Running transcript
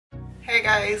Hey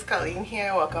guys, Colleen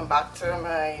here. Welcome back to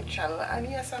my channel. And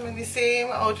yes, I'm in the same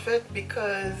outfit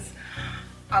because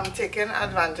I'm taking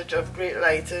advantage of great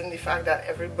lighting. The fact that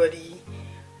everybody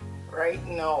right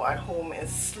now at home is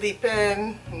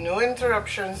sleeping, no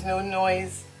interruptions, no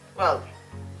noise. Well,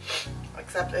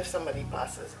 except if somebody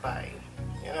passes by,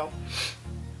 you know.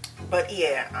 But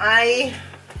yeah, I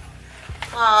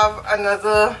have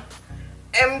another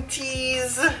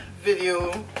empties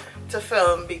video to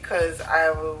film because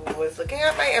I was looking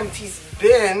at my empties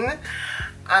bin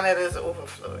and it is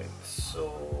overflowing.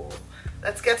 So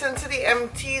let's get into the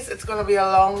empties. It's gonna be a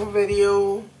long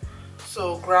video,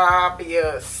 so grab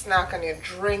your snack and your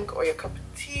drink or your cup of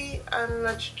tea and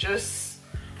let's just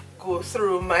go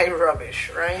through my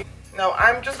rubbish. Right now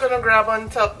I'm just gonna grab on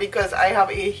top because I have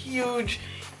a huge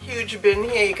bin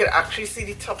here. You can actually see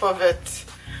the top of it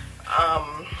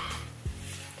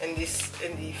in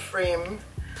the frame.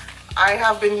 I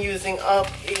have been using up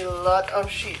a lot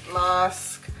of sheet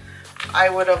mask. I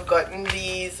would have gotten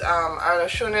these, I would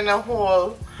have shown in a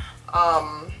haul,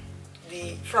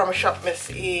 from Shop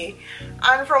Miss A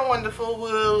and from Wonderful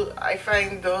World. I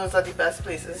find those are the best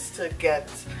places to get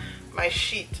my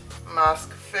sheet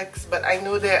mask fix, but I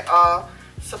know there are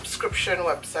subscription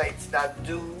websites that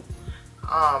do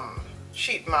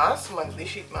sheet masks, monthly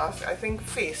sheet masks. I think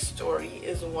Face Story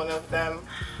is one of them.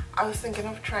 I was thinking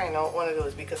of trying out one of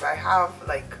those because I have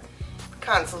like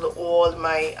canceled all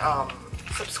my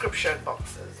subscription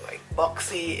boxes like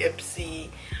Boxy, Ipsy,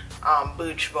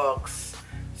 Birchbox.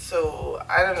 So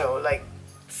I don't know, like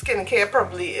skincare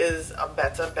probably is a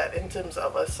better bet in terms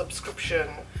of a subscription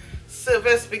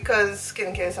service because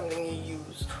skincare is something you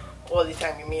use all the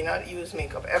time. You may not use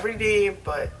makeup every day,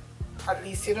 but at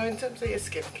least you know in terms of your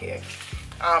skincare.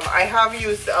 I have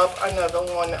used up another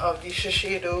one of the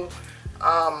Shiseido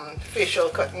facial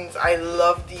curtains. I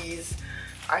love these.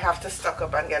 I have to stock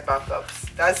up and get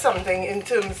backups. That's something in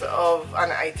terms of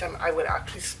an item I would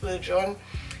actually splurge on,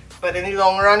 but in the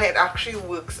long run it actually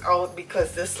works out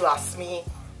because this lasts me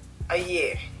a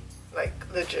year, like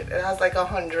legit. It has like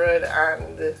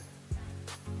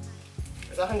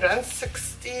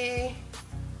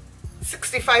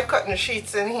 65 cotton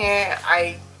sheets in here.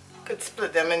 I could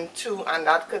split them in two and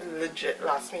that could legit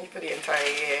last me for the entire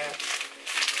year.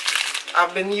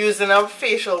 I've been using up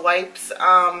facial wipes.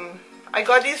 I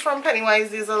got these from Pennywise.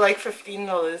 These are like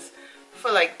 $15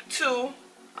 for like two.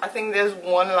 I think there's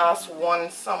one last one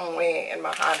somewhere in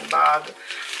my handbag.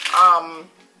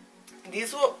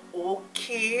 These were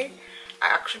okay. I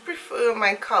actually prefer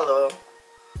my color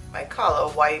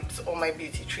wipes or my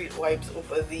beauty treat wipes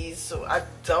over these, so I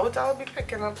doubt I'll be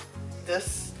picking up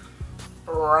this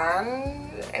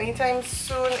brand anytime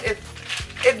soon.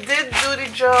 It did do the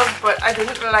job, but I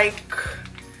didn't like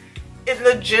it.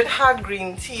 Legit had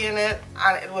green tea in it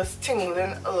and it was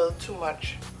tingling a little too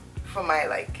much for my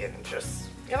liking. Just,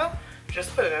 you know,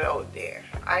 just putting it out there.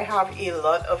 I have a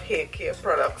lot of hair care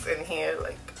products in here,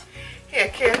 like hair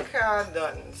care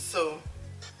done. So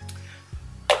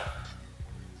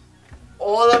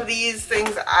all of these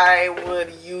things I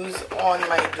would use on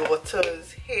my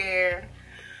daughter's hair.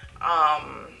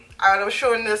 I would have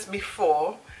shown this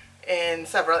before in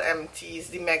several empties.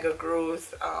 The Mega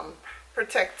Growth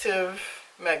Protective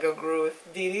Mega Growth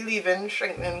Daily Leave-In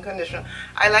Strengthening Conditioner.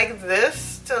 I like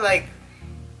this to like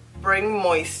bring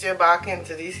moisture back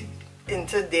into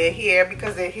their hair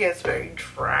because their hair is very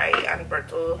dry and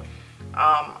brittle.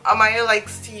 Amaya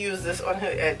likes to use this on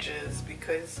her edges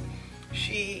because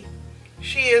she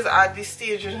is at the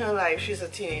stage in her life, she's a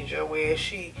teenager, where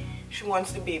she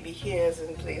wants the baby hairs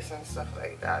in place and stuff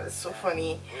like that. It's so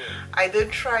funny. I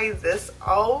did try this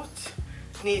out,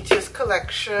 Nature's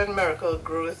Collection Miracle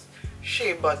Growth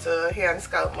Shea Butter Hair and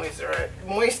Scalp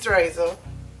Moisturizer.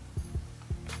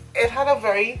 It had a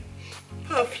very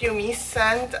perfumey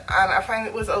scent and I find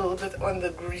it was a little bit on the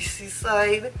greasy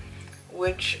side,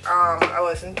 which I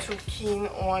wasn't too keen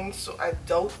on, so I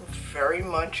doubt very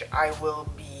much I will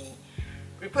be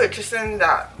repurchasing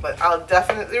that, but I'll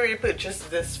definitely repurchase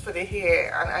this for the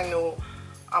hair, and I know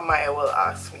Amaya will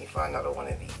ask me for another one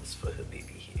of these for her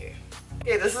baby hair.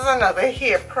 Okay, this is another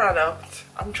hair product.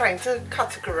 I'm trying to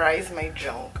categorize my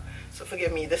junk, so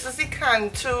forgive me. This is the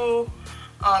Cantu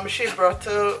Shea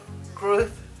Butter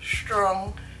Growth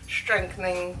Strong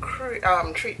Strengthening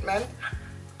Treatment.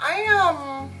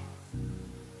 I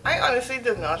honestly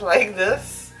did not like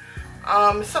this.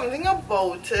 Something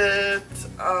about it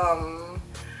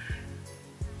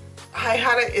I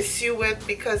had an issue with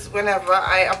because whenever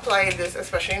I applied this,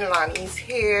 especially in Lani's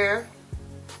hair,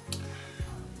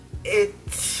 it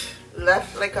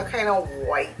left like a kind of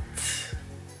white,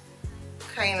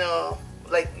 kind of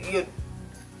like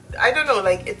I don't know,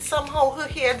 like it somehow her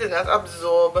hair did not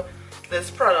absorb this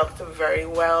product very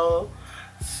well,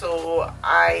 so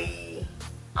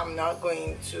I'm not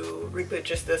going to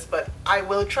repurchase this, but I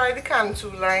will try the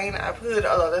Cantu line. I've heard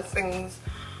a lot of things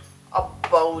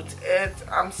about it.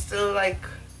 I'm still like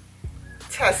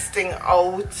testing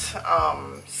out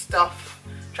stuff,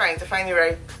 trying to find the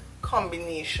right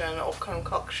combination or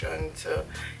concoction to,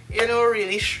 you know,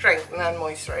 really strengthen and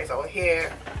moisturize our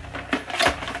hair.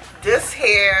 This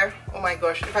hair, oh my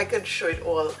gosh, if I could show it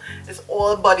all, it's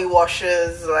all body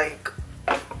washes. Like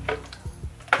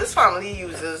this family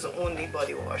uses only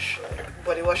body wash, like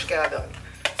body wash get done.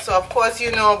 So of course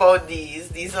you know about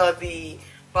these are the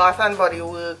Bath and Body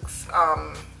Works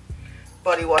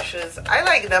body washes. I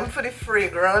like them for the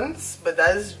fragrance, but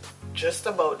that is just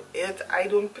about it. I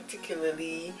don't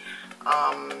particularly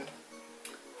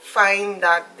find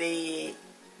that they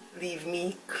leave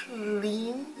me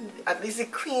clean, at least the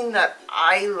clean that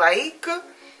I like.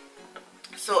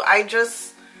 So I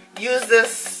just use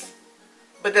this,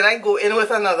 but then I go in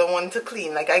with another one to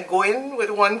clean. Like I go in with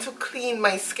one to clean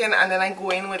my skin, and then I go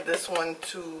in with this one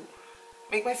to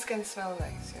make my skin smell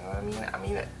nice, you know what I mean? I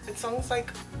mean, it sounds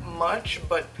like much,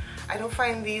 but I don't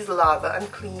find these lather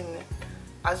and clean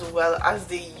as well as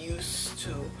they used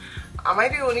to. Am I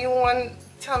the only one?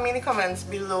 Tell me in the comments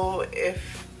below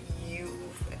if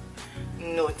you've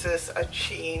noticed a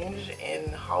change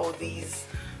in how these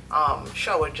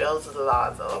shower gels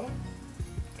lather.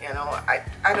 You know, I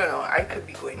don't know, I could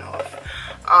be going off.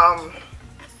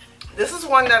 This is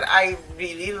one that I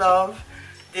really love.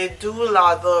 They do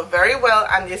lather very well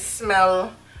and they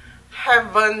smell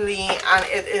heavenly, and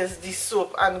it is the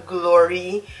Soap and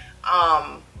Glory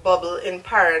Bubble in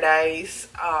Paradise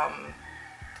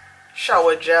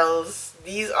shower gels.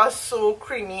 These are so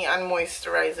creamy and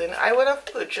moisturizing. I would have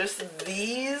purchased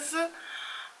these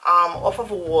off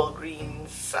of a Walgreens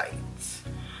site,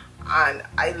 and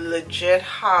I legit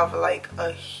have like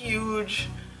a huge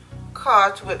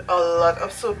cart with a lot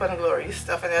of Soap and Glory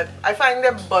stuff in it. I find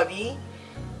their body,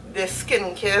 their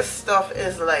skincare stuff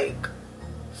is like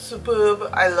superb.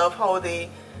 I love how they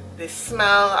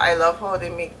smell. I love how they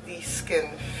make the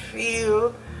skin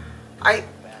feel.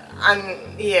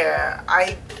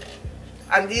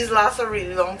 And these last a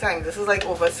really long time. This is like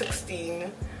over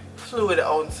 16 fluid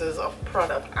ounces of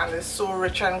product, and it's so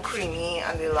rich and creamy,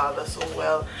 and they lather so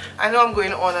well. I know I'm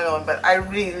going on and on, but I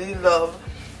really love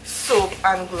Soap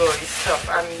and Glory stuff.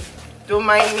 And don't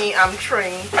mind me, I'm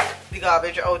throwing the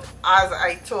garbage out as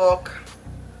I talk.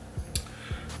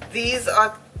 These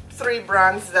are 3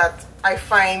 brands that I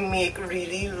find make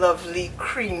really lovely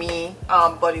creamy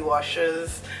body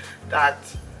washes that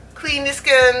clean the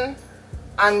skin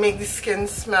and make the skin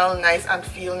smell nice and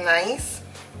feel nice.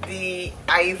 The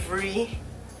Ivory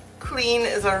Clean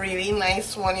is a really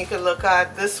nice one you can look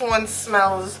at. This one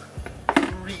smells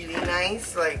really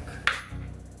nice. Like,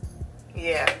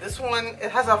 yeah, this one,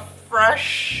 it has a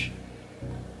fresh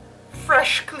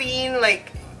clean,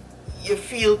 like you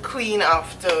feel clean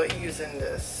after using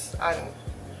this. And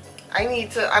I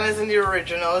need to, and it's in the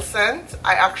original scent.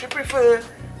 I actually prefer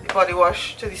the body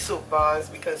wash to the soap bars,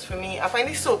 because for me, I find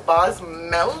the soap bars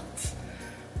melt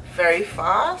very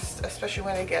fast, especially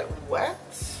when they get wet.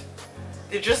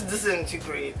 They just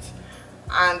disintegrate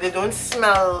and they don't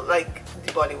smell like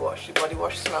the body wash. The body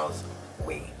wash smells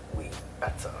way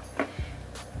better.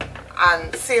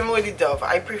 And same with the Dove.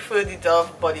 I prefer the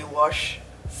Dove body wash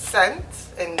scent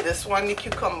in this one, the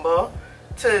cucumber,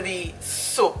 to the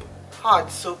soap, hard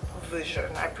soap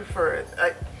version. I prefer it.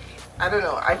 I don't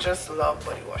know, I just love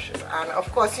body washes. And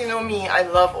of course, you know me, I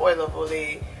love Oil of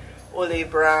Olay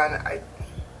brand.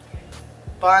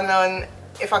 Bar none.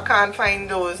 If I can't find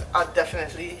those, I'll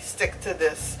definitely stick to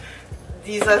this.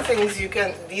 These are things you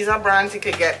can, these are brands you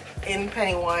could get in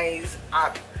Pennywise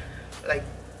at like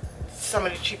some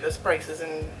of the cheapest prices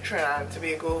in Trinidad and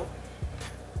Tobago.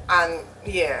 And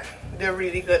yeah, they're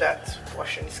really good at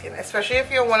washing the skin, especially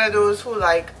if you're one of those who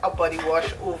like a body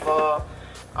wash over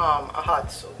a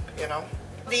hard soap, you know.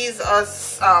 These are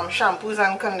shampoos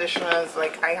and conditioners.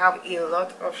 Like, I have a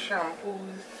lot of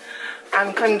shampoos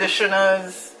and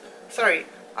conditioners. Sorry,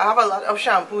 I have a lot of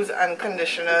shampoos and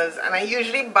conditioners, and I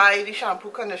usually buy the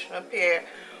shampoo conditioner pair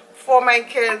for my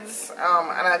kids,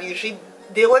 and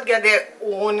they would get their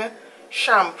own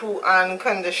shampoo and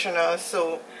conditioner,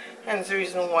 so hence the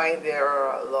reason why there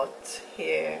are a lot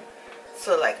here.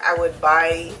 So like, I would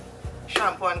buy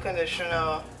shampoo and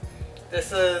conditioner.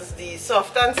 This is the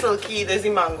Soft and Silky. There's the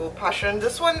Mango Passion.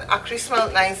 This one actually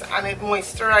smelled nice and it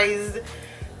moisturized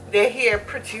their hair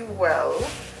pretty well.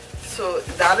 So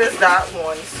that is that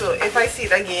one. So if I see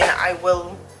it again, I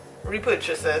will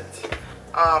repurchase it.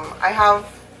 I have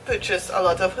purchase a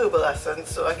lot of herbal essence.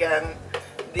 So again,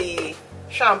 the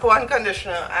shampoo and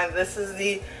conditioner, and this is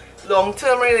the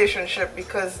long-term relationship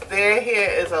because their hair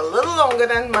is a little longer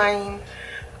than mine,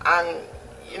 and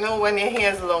you know, when your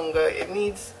hair is longer, it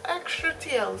needs extra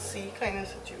TLC kind of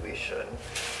situation.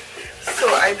 So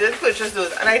I did purchase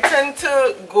those, and I tend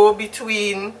to go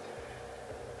between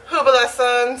herbal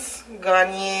essence,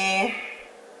 Garnier,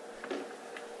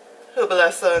 herbal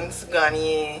essence,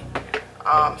 Garnier,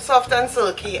 soft and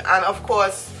silky, and of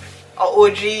course our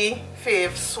OG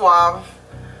fave, Suave.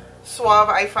 Suave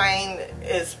I find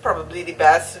is probably the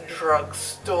best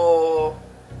drugstore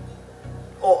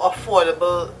or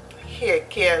affordable hair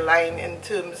care line in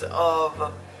terms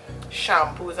of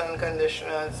shampoos and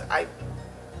conditioners.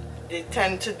 They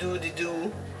tend to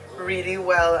do really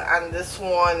well, and this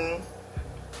one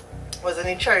was in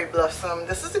a cherry blossom.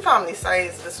 This is the family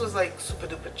size. This was like super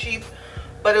duper cheap,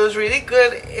 but it was really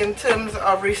good in terms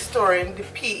of restoring the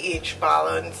pH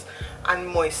balance and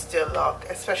moisture lock,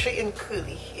 especially in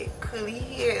curly hair. Curly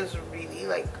hair is really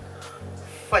like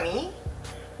funny,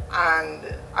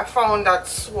 and I found that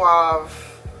Suave,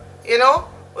 you know,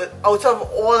 out of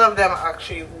all of them,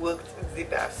 actually worked the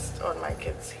best on my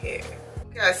kids' hair.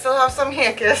 Okay, I still have some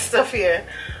hair care stuff here.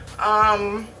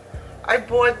 I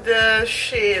bought the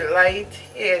Shea Light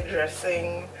hair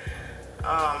dressing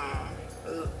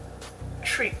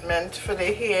treatment for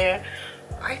the hair.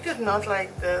 I did not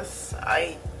like this.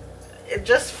 It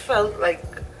just felt like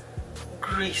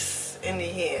grease in the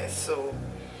hair, so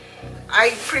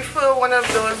I prefer one of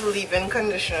those leave-in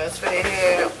conditioners for the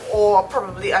hair, or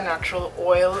probably a natural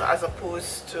oil as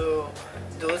opposed to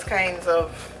those kinds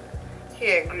of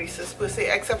hair greases per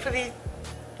se, except for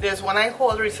there's one I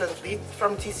hauled recently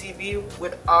from TCB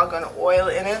with argan oil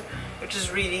in it, which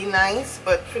is really nice.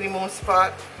 But for the most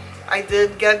part, I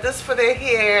did get this for the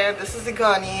hair. This is the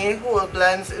Garnier Whole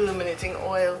Blends Illuminating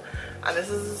Oil, and this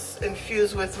is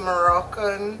infused with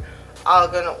Moroccan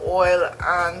argan oil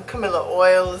and Camilla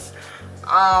oils.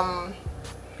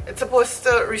 It's supposed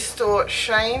to restore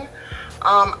shine.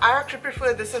 I actually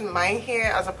prefer this in my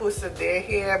hair as opposed to their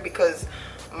hair because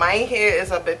my hair is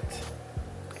a bit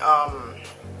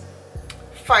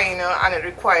finer and it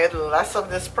required less of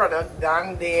this product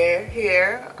than their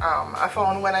hair. I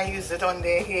found when I used it on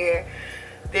their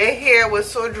hair was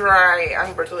so dry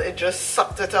and brittle, it just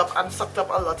sucked it up and sucked up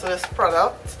a lot of this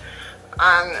product,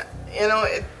 and you know,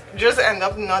 it just ended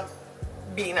up not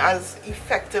being as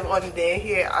effective on their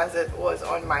hair as it was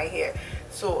on my hair.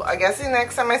 So I guess the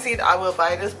next time I see it, I will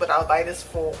buy this, but I'll buy this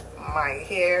for my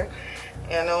hair.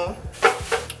 You know,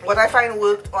 what I find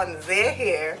worked on their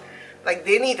hair, like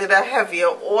they needed a heavier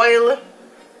oil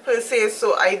per se,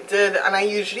 so I did, and I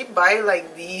usually buy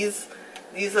like these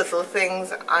little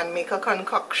things and make a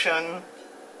concoction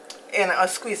in a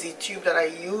squeezy tube that I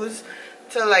use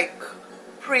to like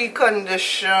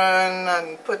pre-condition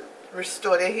and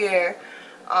restore the hair.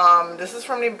 This is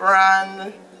from the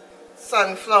brand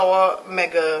Sunflower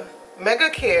Mega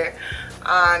Care,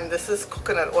 and this is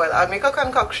coconut oil. I make a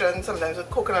concoction sometimes with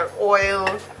coconut oil,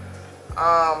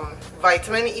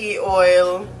 vitamin E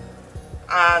oil,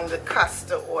 and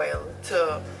castor oil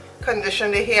to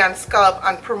condition the hair and scalp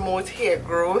and promote hair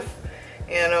growth,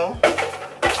 you know,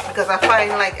 because I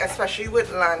find, like, especially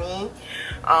with Lani,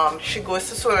 she goes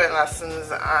to swimming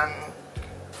lessons and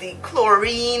the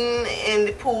chlorine in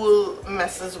the pool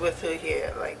messes with her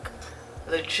hair, like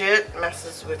legit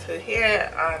messes with her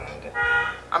hair, and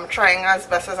I'm trying as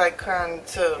best as I can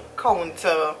to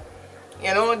counter,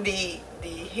 you know, the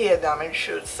hair damage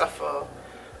should suffer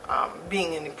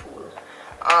being in the pool.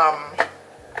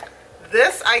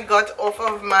 This I got off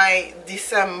of my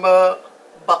December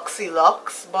Boxy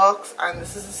Locks box, and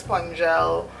this is a sponge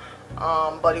gel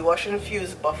body wash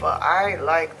infused buffer. I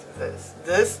liked this.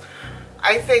 This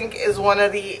I think is one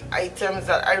of the items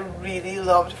that I really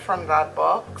loved from that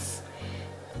box,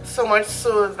 so much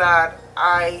so that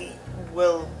I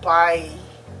will buy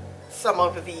some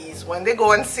of these when they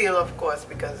go on sale, of course,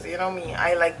 because you know me,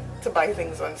 I like to buy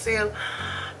things on sale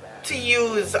to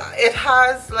use. It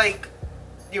has like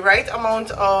the right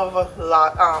amount of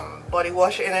body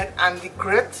wash in it and the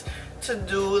grit to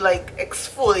do like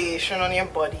exfoliation on your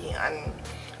body, and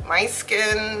my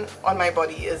skin on my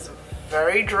body is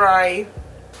very dry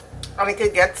and it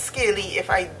could get scaly if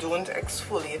I don't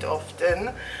exfoliate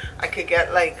often. I could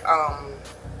get like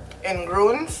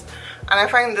ingrowns, and I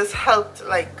find this helped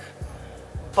like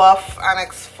buff and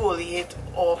exfoliate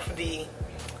off the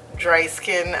dry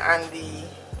skin and the,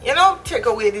 you know, take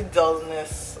away the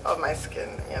dullness of my skin,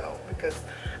 you know, because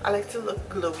I like to look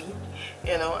glowy,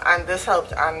 you know, and this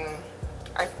helped, and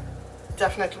I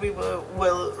definitely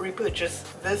will repurchase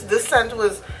this. This scent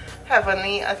was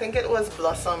Heavenly. I think it was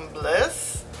Blossom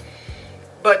Bliss,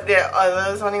 but there are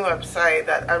others on the website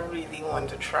that I really want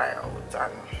to try out,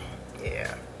 and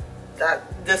yeah,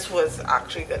 this was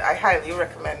actually good. I highly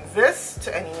recommend this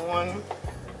to anyone.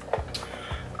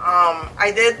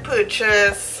 I did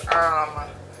purchase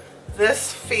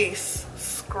this face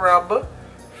scrub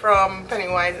from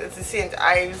Pennywise. It's the St.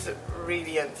 Ives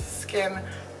Radiant Skin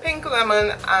Pink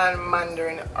Lemon and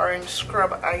Mandarin Orange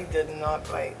Scrub. I did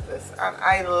not like this, and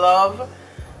I love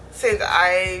St.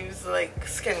 Ives like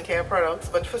skincare products,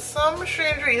 but for some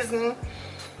strange reason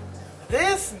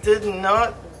this did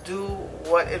not do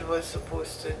what it was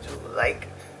supposed to do. Like,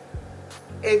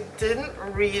 it didn't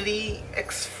really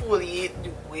exfoliate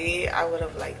the way I would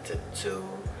have liked it to.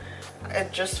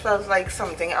 It just felt like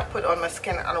something I put on my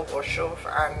skin and wash off,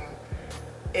 and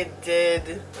it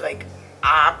did like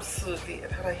absolutely,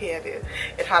 it had a hair there,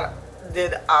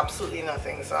 did absolutely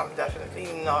nothing. So I'm definitely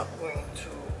not going to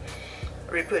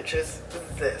repurchase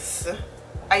this.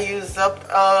 I used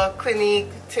up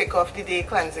Clinique Take Off the Day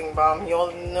Cleansing Balm. You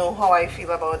all know how I feel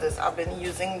about this. I've been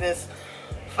using this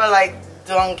for like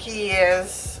donkey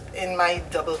years in my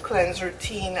double cleanse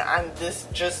routine, and this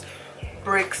just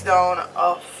breaks down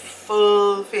a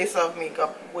full face of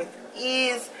makeup with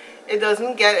ease. It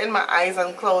doesn't get in my eyes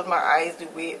and cloud my eyes the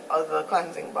way other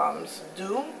cleansing balms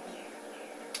do.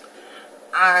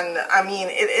 And I mean,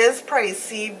 it is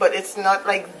pricey, but it's not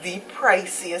like the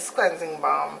priciest cleansing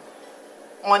balm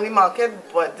on the market,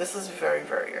 but this is very,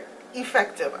 very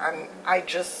effective, and I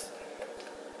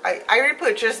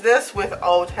repurchased this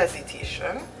without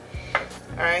hesitation.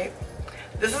 Alright,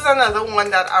 this is another one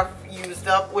that I've used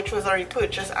up, which was a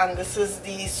repurchase, and this is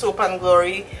the Soap and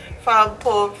Glory Fab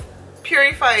Pore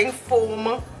Purifying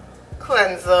Foam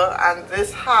Cleanser, and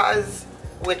this has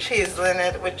witch hazel in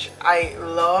it, which I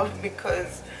love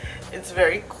because it's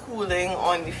very cooling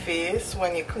on the face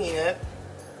when you clean it,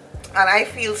 and I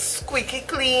feel squeaky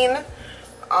clean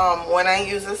when I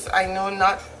use this. I know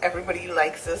not everybody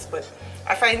likes this, but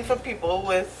I find for people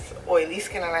with oily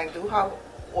skin, and I do have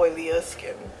oilier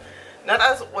skin, not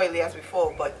as oily as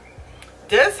before, but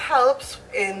this helps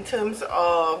in terms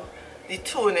of the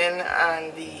toning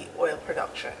and the oil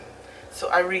production. So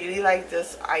I really like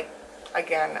this. I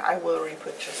will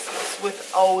repurchase this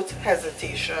without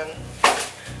hesitation.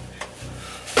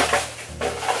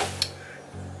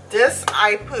 This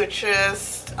I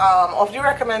purchased of the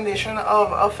recommendation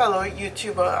of a fellow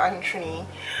YouTuber and Trini,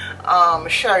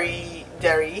 Sherry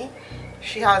Derry.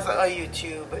 She has a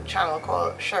YouTube channel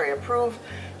called Sherry Approved.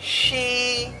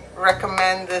 She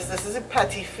recommended this. This is a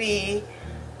Petit Fee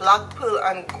Black Pearl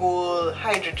and Gold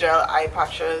Hydrogel eye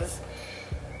patches.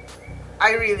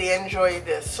 I really enjoy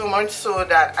this, so much so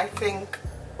that I think,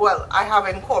 well, I have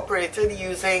incorporated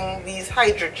using these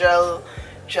hydrogel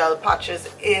gel patches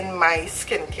in my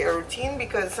skincare routine,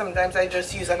 because sometimes I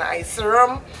just use an eye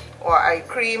serum or eye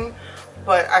cream,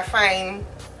 but I find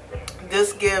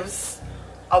this gives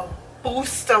a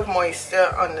boost of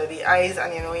moisture under the eyes,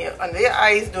 and you know, under your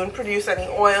eyes don't produce any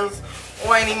oils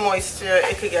or any moisture.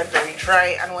 It could get very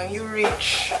dry, and when you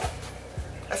reach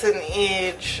a certain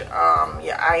age,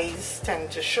 your eyes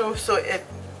tend to show, so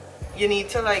you need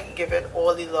to like give it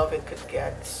all the love it could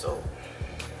get. So,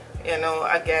 you know,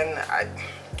 again,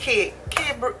 K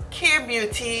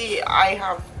Beauty I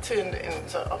have turned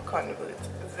into a convert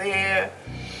there,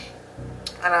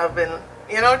 and I've been,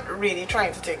 you know, really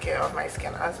trying to take care of my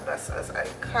skin as best as I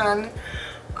can.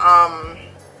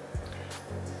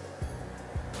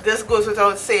 This goes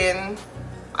without saying,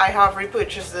 I have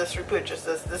repurchased this.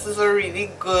 This is a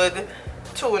really good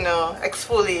toner,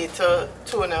 exfoliator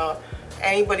toner.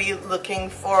 Anybody looking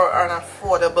for an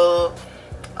affordable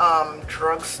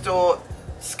drugstore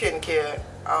skincare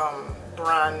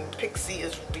brand, Pixie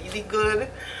is really good.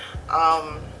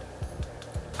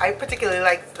 I particularly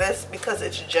like this because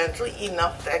it's gentle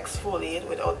enough to exfoliate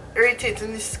without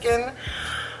irritating the skin,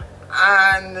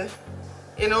 and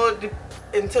you know,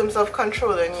 in terms of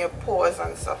controlling your pores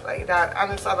and stuff like that,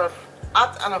 and it's at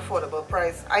an affordable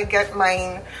price. I get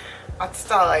mine at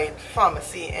Starlight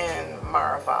Pharmacy in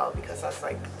Maraval because that's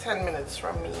like 10 minutes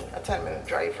from me, a 10-minute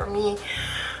drive from me,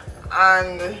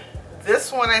 and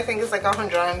this one I think is like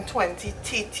 120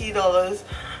 TT dollars.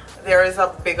 There is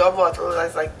a bigger bottle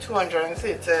that's like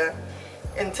 230.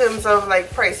 In terms of like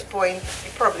price point,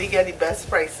 you probably get the best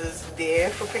prices there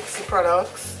for Pixie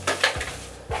products.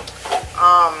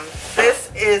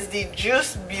 This is the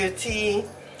Juice Beauty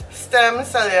Stem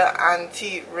Cellular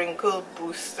Anti-Wrinkle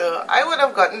Booster. I would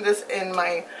have gotten this in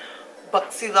my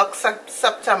Buxy Luck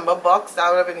September box.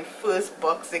 That would have been the first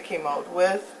box they came out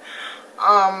with.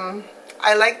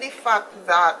 I like the fact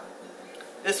that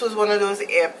This was one of those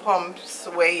air pumps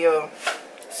where you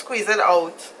squeeze it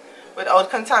out without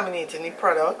contaminating the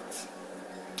product.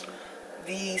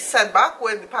 The setback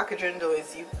with the packaging though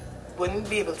is you wouldn't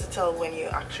be able to tell when you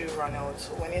actually run out.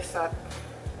 So when you start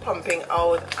pumping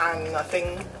out and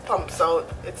nothing pumps out,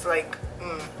 it's like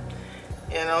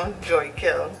you know, joy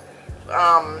kill.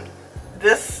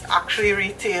 This actually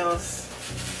retails,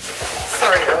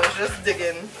 sorry, I was just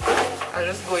digging, I was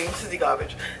just going to the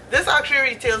garbage. This actually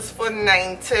retails for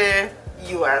 $90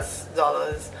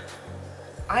 US.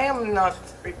 I am not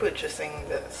repurchasing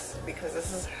this because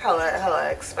this is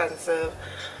hella expensive.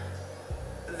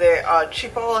 There are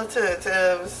cheaper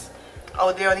alternatives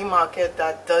out there on the market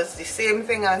that does the same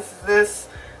thing as this.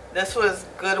 This was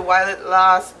good while it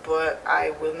lasts, but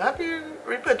I will not be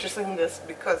repurchasing this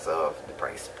because of the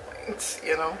price point,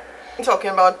 you know. I'm talking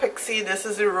about Pixie. This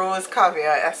is the Rose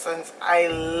Caviar Essence. I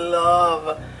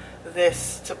love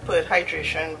this to put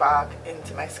hydration back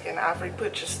into my skin. I've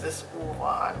repurchased this over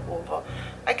and over.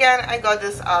 Again, I got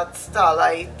this at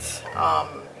Starlight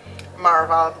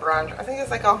Marval branch. I think it's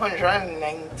like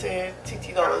 $190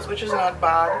 TT, which is not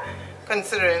bad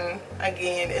considering,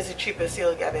 again, it's the cheapest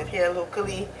you'll get it here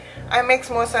locally. It makes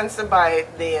more sense to buy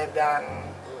it there than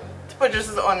to purchase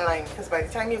it online, because by the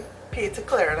time you pay to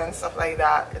clear it and stuff like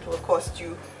that, it will cost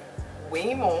you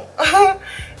way more.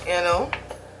 You know.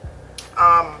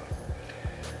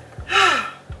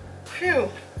 Phew.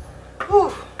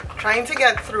 Whew. Trying to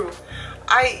get through.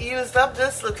 I used up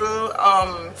this little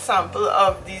sample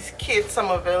of these Kate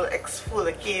Somerville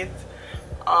exfoliator.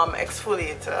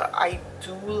 I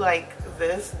do like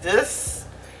this. This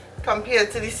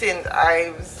compared to the St.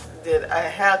 Ives did a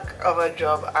heck of a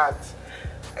job at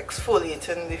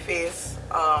exfoliating the face.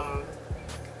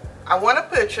 I want to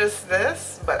purchase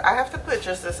this, but I have to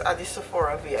purchase this at the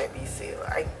Sephora VIP sale.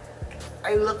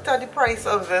 I looked at the price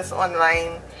of this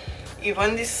online.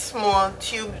 Even this small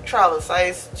tube, travel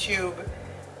size tube,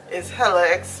 is hella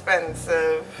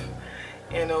expensive,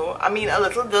 you know. I mean, a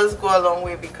little does go a long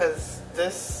way because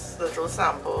this little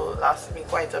sample lasted me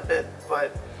quite a bit,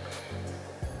 but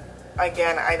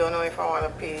again, I don't know if I want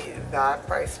to pay that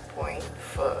price point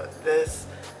for this.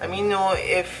 Let me know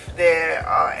if there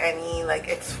are any like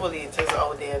exfoliators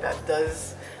out there that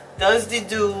does the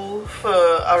do for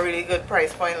a really good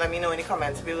price point. Let me know in the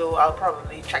comments below. I'll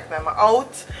probably check them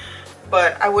out,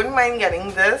 but I wouldn't mind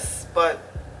getting this, but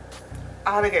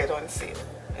I had to get it on sale,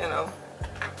 you know.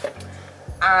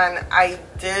 And I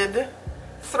did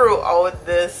throw out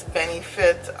this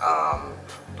Benefit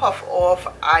Puff Off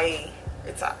eye,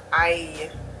 it's an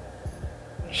eye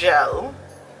gel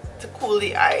to cool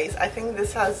the eyes. I think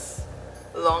this has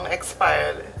long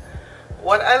expired.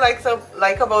 What I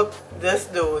like about this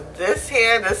though, this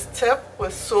tip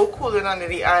was so cooling under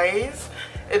the eyes.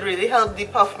 It really helped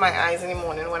depuff my eyes in the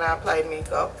morning when I applied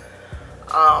makeup.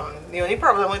 The only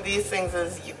problem with these things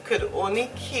is you could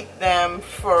only keep them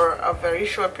for a very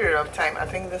short period of time. I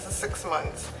think this is 6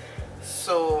 months.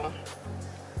 So,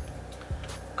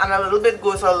 and a little bit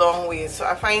goes a long way. So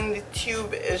I find the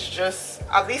tube is just,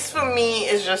 at least for me,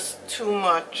 is just too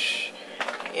much,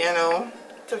 you know,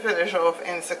 to finish off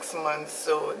in 6 months.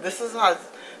 So this is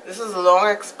long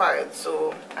expired,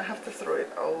 so I have to throw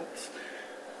it out.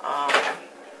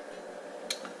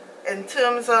 In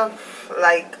terms of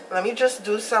like, let me just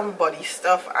do some body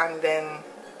stuff and then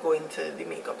go into the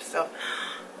makeup stuff.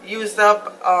 Used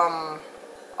up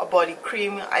a body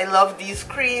cream. I love these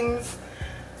creams.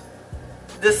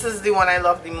 This is the one I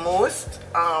love the most.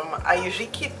 I usually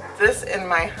keep this in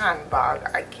my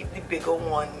handbag. I keep the bigger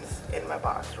ones in my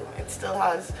bathroom. It still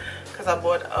has, because I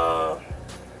bought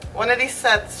one of these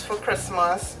sets for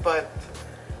Christmas, but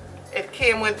it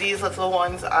came with these little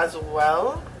ones as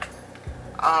well.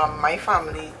 My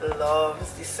family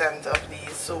loves the scent of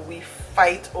these, so we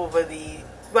fight over the,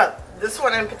 well, this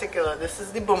one in particular. This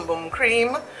is the Boom Boom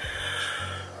Cream.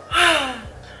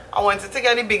 I wanted to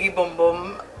get the Biggie Boom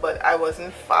Boom, but I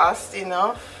wasn't fast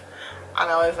enough, and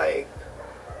I was like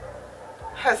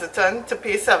hesitant to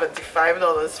pay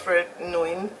 $75 for it,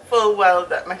 knowing full well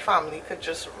that my family could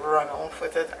just run off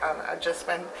with it, and I just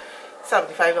spent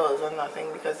 $75 on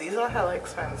nothing because these are hella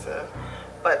expensive.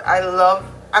 But I love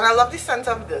the scent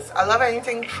of this. I love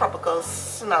anything tropical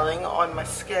smelling on my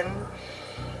skin.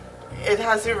 It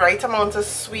has the right amount of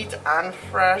sweet and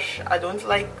fresh. I don't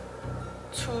like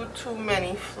too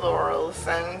many floral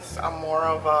scents. I'm more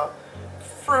of a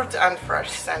fruit and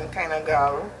fresh scent kind of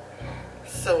girl.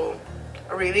 So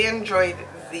I really enjoyed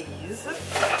these.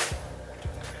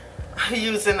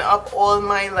 Using up all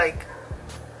my like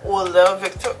older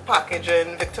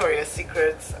packaging Victoria's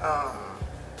Secrets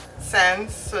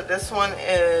scents. So this one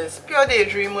is Pure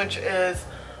Daydream, which is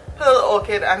Pearl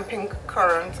Orchid and Pink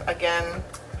Currant. Again,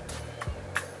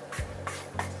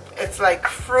 it's like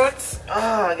fruits.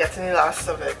 Getting the last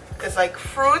of it. It's like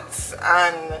fruits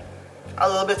and a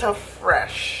little bit of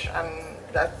fresh, and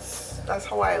that's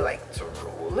how I like to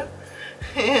roll.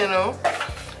 You know.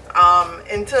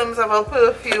 In terms of a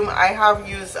perfume, I have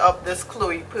used up this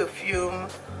Chloe perfume.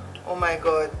 Oh my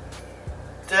god,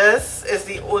 this is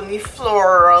the only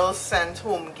floral scent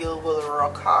Homegirl will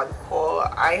rock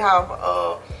hardcore. I have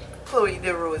a Chloe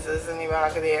de Roses in the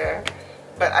bag there,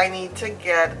 but I need to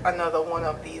get another one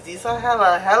of these. These are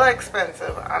hella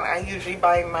expensive, and I usually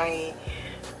buy my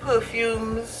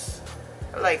perfumes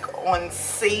like on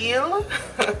sale.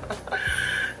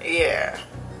 Yeah,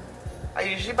 I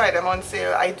usually buy them on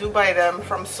sale. I do buy them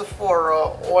from Sephora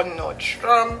or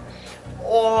Nordstrom,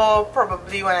 or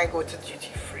probably when I go to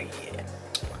duty free.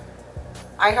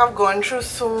 I have gone through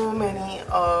so many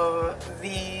of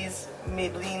these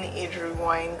Maybelline Age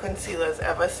Rewind concealers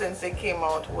ever since they came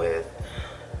out with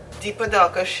deeper,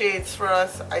 darker shades for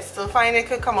us. I still find they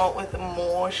could come out with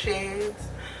more shades.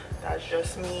 That's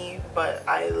just me, but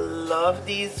I love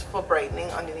these for brightening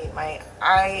underneath my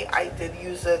eye. I did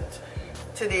use it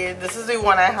today. This is the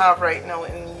one I have right now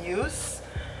in use.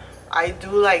 I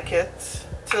do like it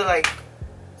to like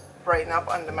brighten up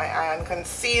under my eye and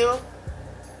conceal.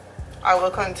 I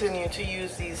will continue to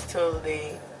use these till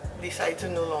they decide to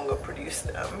no longer produce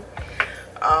them.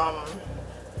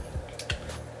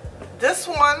 This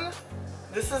one,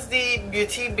 this is the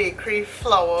Beauty Bakery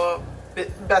Flower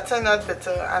Better Not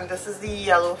Bitter, and this is the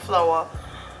yellow flower.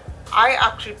 I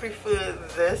actually prefer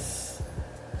this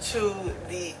to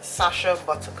the Sasha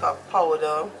Buttercup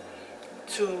powder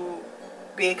to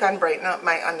bake and brighten up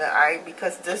my under eye,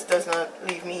 because this does not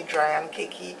leave me dry and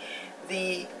cakey.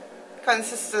 The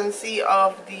consistency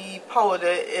of the powder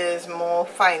is more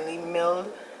finely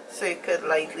milled, so you could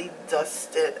lightly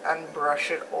dust it and brush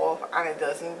it off, and it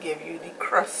doesn't give you the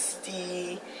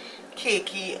crusty,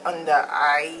 cakey under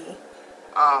eye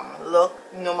look,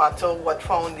 no matter what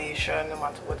foundation, no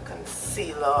matter what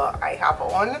concealer I have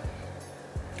on.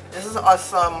 This is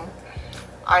awesome.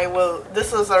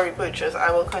 This is a repurchase. I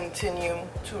will continue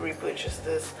to repurchase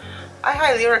this. I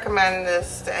highly recommend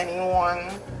this to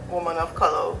anyone, woman of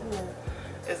color,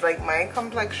 who is like my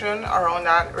complexion, around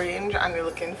that range, and they're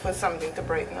looking for something to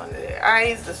brighten under their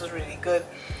eyes. This is really good.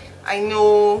 I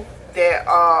know there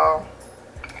are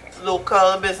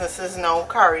local businesses now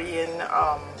carrying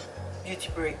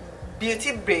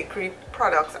beauty bakery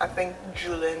products. I think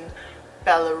Julien,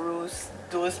 Belarus,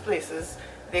 those places,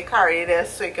 they carry this,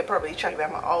 so you could probably check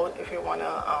them out if you want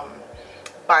to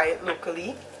buy it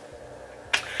locally.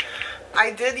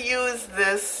 I did use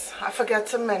this, I forgot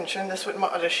to mention this with my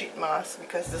other sheet mask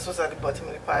because this was at the bottom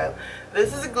of the pile.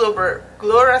 This is a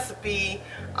Glow Recipe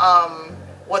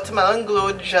Watermelon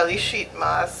Glow Jelly Sheet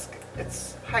Mask.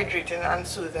 It's hydrating and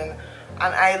soothing,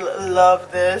 and I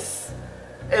love this.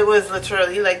 It was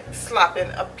literally like slapping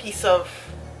a piece of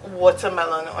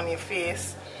watermelon on your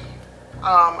face.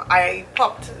 I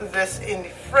popped this in the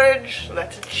fridge,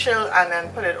 let it chill, and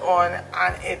then put it on,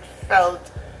 and it felt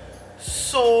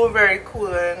so very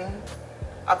cooling.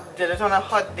 I did it on a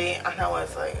hot day, and I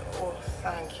was like, oh,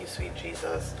 thank you, sweet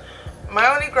Jesus. My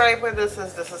only gripe with this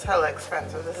is hella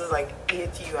expensive. This is like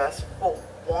 $8 US for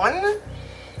one.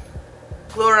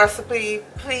 Glow Recipe,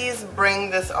 please bring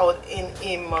this out in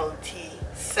a multi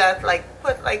set. Like,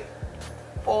 put like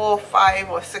 4, 5,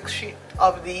 or 6 sheets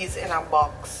of these in a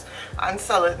box and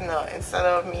sell it now, instead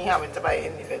of me having to buy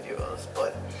individuals.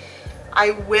 But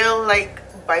I will like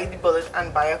bite the bullet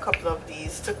and buy a couple of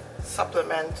these to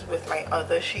supplement with my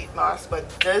other sheet mask. But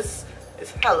this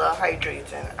is hella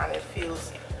hydrating, and it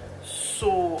feels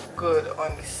so good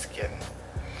on the skin.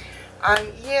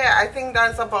 And yeah, I think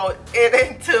that's about it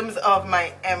in terms of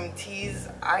my empties.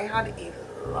 I had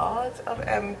a lot of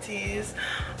empties.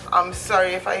 I'm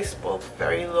sorry if I spoke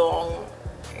very long.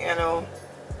 You know,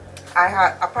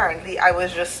 apparently I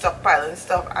was just stockpiling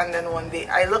stuff, and then one day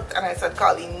I looked and I said,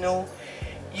 Carly, no,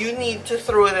 you need to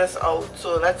throw this out,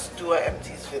 so let's do an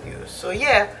empties video. So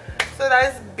yeah, so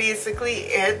that's basically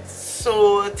it.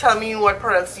 So tell me what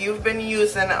products you've been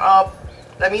using up.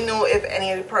 Let me know if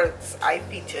any of the products I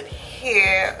featured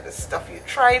here, the stuff you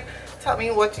tried. Tell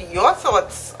me what your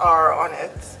thoughts are on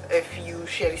it, if you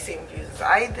share the same views as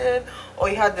I did, or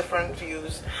you had different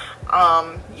views.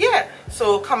 Yeah,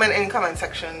 so comment in the comment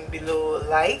section below,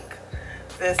 like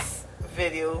this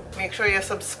video, make sure you're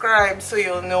subscribed so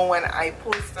you'll know when I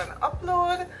post and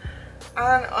upload.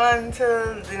 And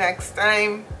until the next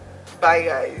time, bye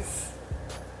guys.